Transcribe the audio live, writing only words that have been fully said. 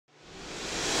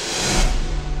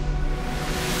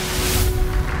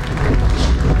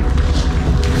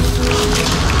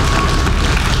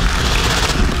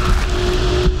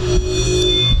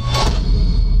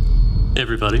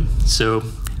So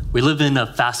we live in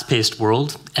a fast-paced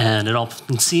world, and it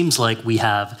often seems like we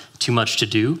have too much to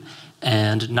do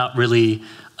and not really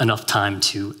enough time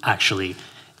to actually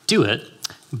do it.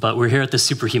 But we're here at the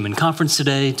Superhuman Conference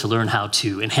today to learn how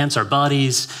to enhance our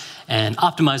bodies and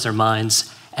optimize our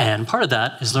minds, and part of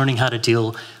that is learning how to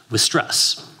deal with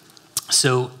stress.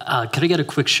 So could I get a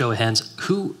quick show of hands?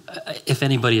 Who, if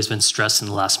anybody, has been stressed in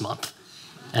the last month?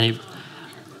 Any?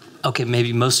 Okay,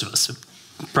 maybe most of us.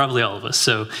 Probably all of us.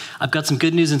 So I've got some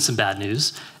good news and some bad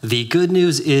news. The good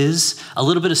news is a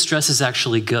little bit of stress is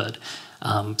actually good.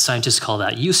 Scientists call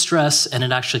that eustress, and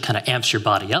it actually kind of amps your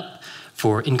body up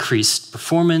for increased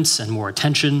performance and more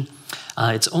attention.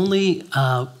 It's only,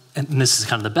 and this is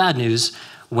kind of the bad news,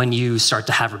 when you start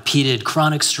to have repeated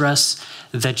chronic stress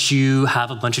that you have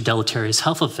a bunch of deleterious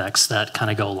health effects that kind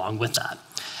of go along with that.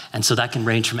 And so that can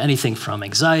range from anything from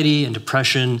anxiety and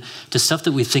depression to stuff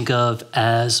that we think of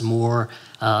as more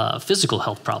physical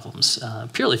health problems,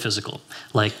 purely physical,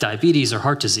 like diabetes or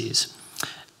heart disease.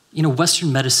 You know,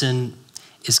 Western medicine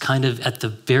is kind of at the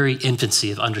very infancy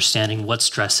of understanding what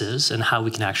stress is and how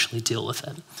we can actually deal with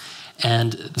it.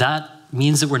 And that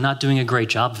means that we're not doing a great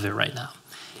job of it right now.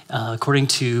 According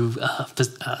to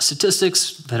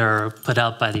statistics that are put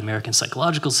out by the American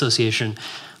Psychological Association,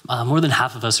 more than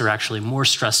half of us are actually more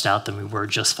stressed out than we were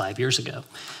just 5 years ago.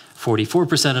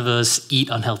 44% of us eat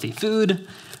unhealthy food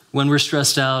when we're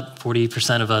stressed out.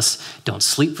 40% of us don't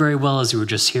sleep very well, as you were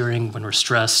just hearing, when we're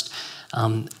stressed.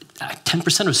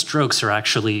 10% of strokes are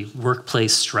actually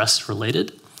workplace stress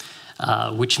related,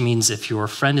 which means if your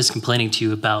friend is complaining to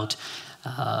you about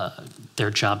their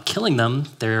job killing them,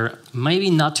 they're maybe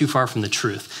not too far from the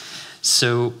truth.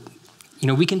 So, you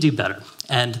know, we can do better.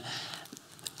 And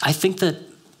I think that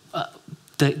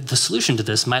the solution to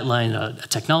this might lie in a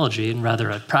technology and rather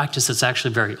a practice that's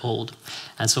actually very old.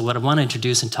 And so what I want to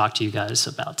introduce and talk to you guys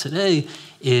about today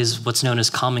is what's known as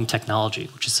calming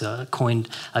technology, which is a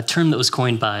term that was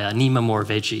coined by Nima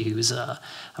Moraveci, who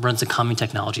runs the calming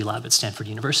technology lab at Stanford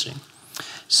University.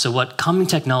 So what calming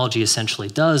technology essentially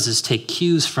does is take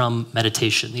cues from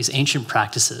meditation, these ancient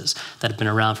practices that have been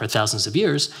around for thousands of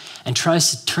years, and tries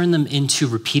to turn them into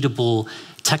repeatable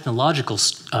technological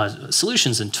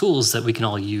solutions and tools that we can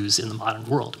all use in the modern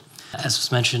world. As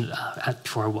was mentioned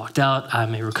before I walked out,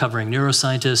 I'm a recovering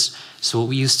neuroscientist, so what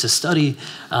we used to study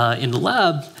in the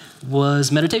lab was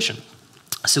meditation.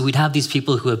 So we'd have these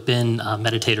people who have been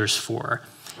meditators for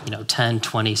 10,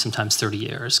 20, sometimes 30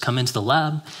 years, come into the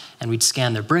lab, and we'd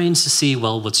scan their brains to see,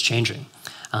 well, what's changing.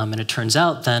 And it turns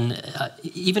out then,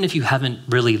 even if you haven't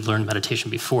really learned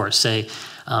meditation before, say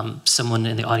someone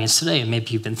in the audience today, and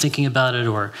maybe you've been thinking about it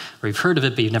or you've heard of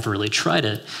it, but you've never really tried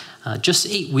it, just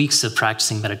 8 weeks of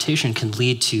practicing meditation can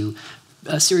lead to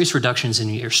serious reductions in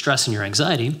your stress and your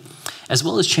anxiety, as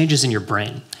well as changes in your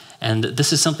brain. And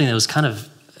this is something that was kind of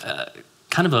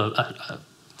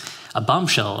a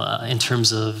bombshell in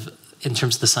terms of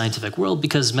the scientific world,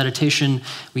 because meditation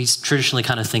we traditionally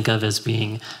kind of think of as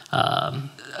being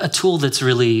a tool that's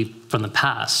really from the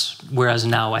past, whereas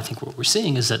now I think what we're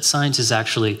seeing is that science is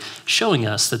actually showing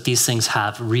us that these things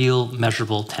have real,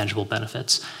 measurable, tangible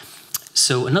benefits.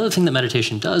 So another thing that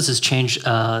meditation does is change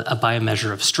a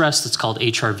biomeasure of stress that's called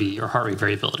HRV, or heart rate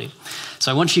variability.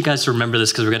 So I want you guys to remember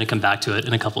this because we're going to come back to it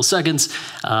in a couple of seconds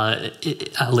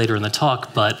later in the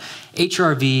talk, but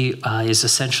HRV is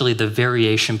essentially the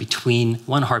variation between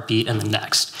one heartbeat and the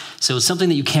next. So it's something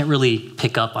that you can't really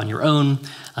pick up on your own.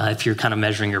 If you're kind of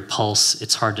measuring your pulse,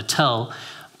 it's hard to tell.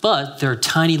 But there are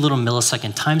tiny little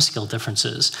millisecond timescale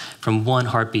differences from one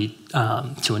heartbeat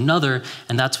to another,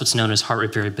 and that's what's known as heart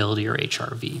rate variability, or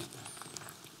HRV.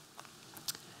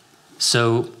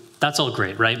 So that's all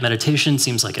great, right? Meditation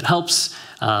seems like it helps,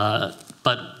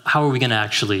 but how are we going to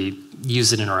actually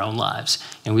use it in our own lives?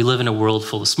 And we live in a world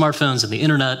full of smartphones and the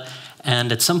internet,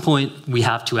 and at some point we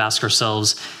have to ask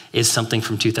ourselves, is something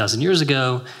from 2,000 years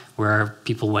ago, where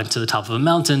people went to the top of a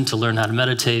mountain to learn how to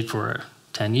meditate for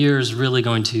 10 years, really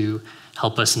going to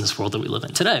help us in this world that we live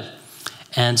in today?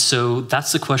 And so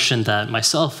that's the question that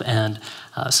myself and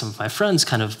some of my friends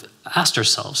kind of asked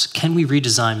ourselves. Can we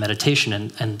redesign meditation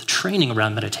and the training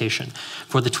around meditation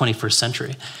for the 21st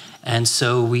century? And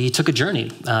so we took a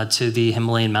journey to the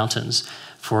Himalayan mountains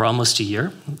for almost a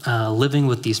year, living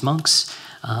with these monks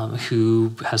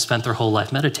who have spent their whole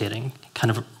life meditating,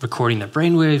 kind of recording their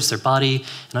brainwaves, their body,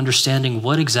 and understanding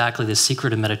what exactly the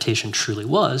secret of meditation truly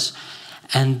was.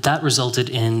 And that resulted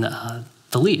in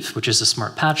the Lief, which is a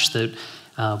smart patch that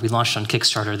we launched on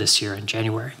Kickstarter this year in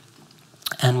January.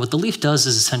 And what the Lief does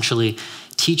is essentially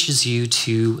teaches you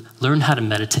to learn how to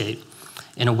meditate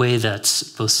in a way that's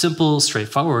both simple,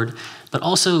 straightforward, but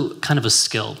also kind of a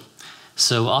skill.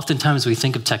 So oftentimes we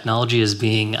think of technology as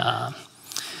being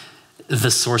the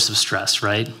source of stress,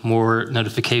 right? More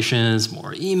notifications,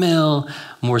 more email,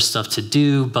 more stuff to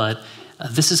do, but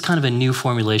this is kind of a new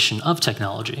formulation of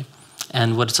technology.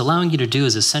 And what it's allowing you to do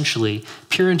is essentially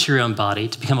peer into your own body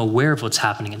to become aware of what's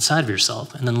happening inside of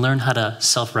yourself and then learn how to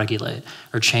self-regulate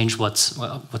or change what's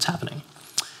happening.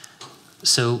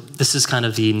 So this is kind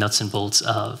of the nuts and bolts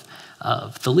of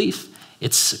the Lief.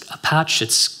 It's a patch,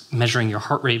 it's measuring your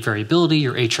heart rate variability,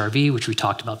 your HRV, which we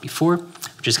talked about before,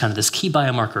 which is kind of this key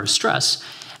biomarker of stress.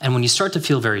 And when you start to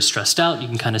feel very stressed out, you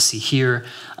can kind of see here,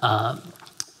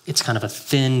 it's kind of a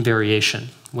thin variation.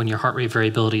 When your heart rate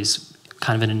variability is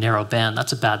kind of in a narrow band,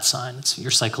 that's a bad sign.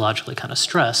 You're psychologically kind of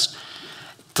stressed.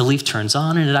 The Lief turns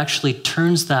on, and it actually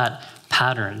turns that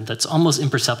pattern that's almost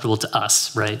imperceptible to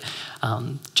us, right,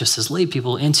 just as lay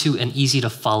people, into an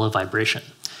easy-to-follow vibration.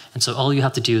 And so all you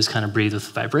have to do is kind of breathe with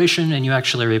the vibration, and you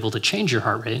actually are able to change your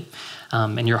heart rate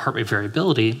and your heart rate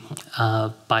variability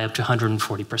by up to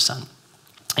 140%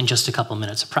 in just a couple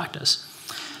minutes of practice.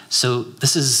 So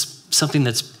this is something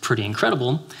that's pretty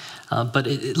incredible, but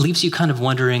it leaves you kind of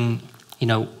wondering, you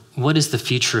know, what is the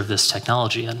future of this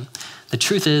technology? And the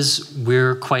truth is,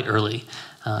 we're quite early.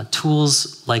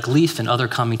 Tools like Lief and other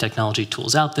calming technology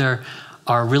tools out there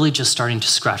are really just starting to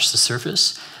scratch the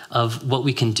surface of what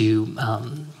we can do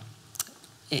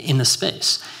in the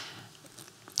space.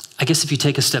 I guess if you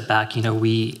take a step back, you know,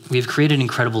 we've created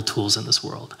incredible tools in this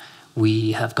world.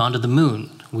 We have gone to the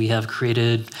moon. We have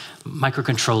created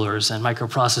microcontrollers and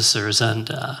microprocessors and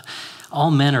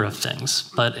all manner of things.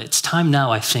 But it's time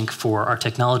now, I think, for our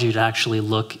technology to actually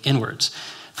look inwards,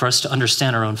 for us to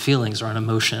understand our own feelings, our own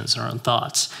emotions, our own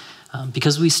thoughts.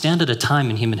 Because we stand at a time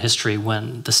in human history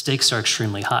when the stakes are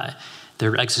extremely high.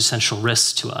 There are existential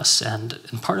risks to us, and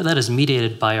part of that is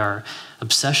mediated by our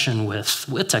obsession with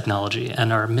technology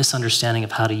and our misunderstanding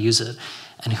of how to use it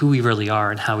and who we really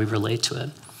are and how we relate to it.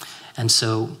 And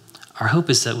so our hope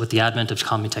is that with the advent of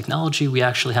calming technology, we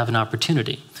actually have an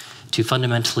opportunity to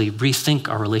fundamentally rethink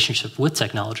our relationship with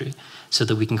technology so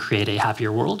that we can create a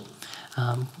happier world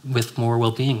with more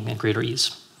well-being and greater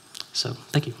ease. So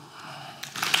thank you.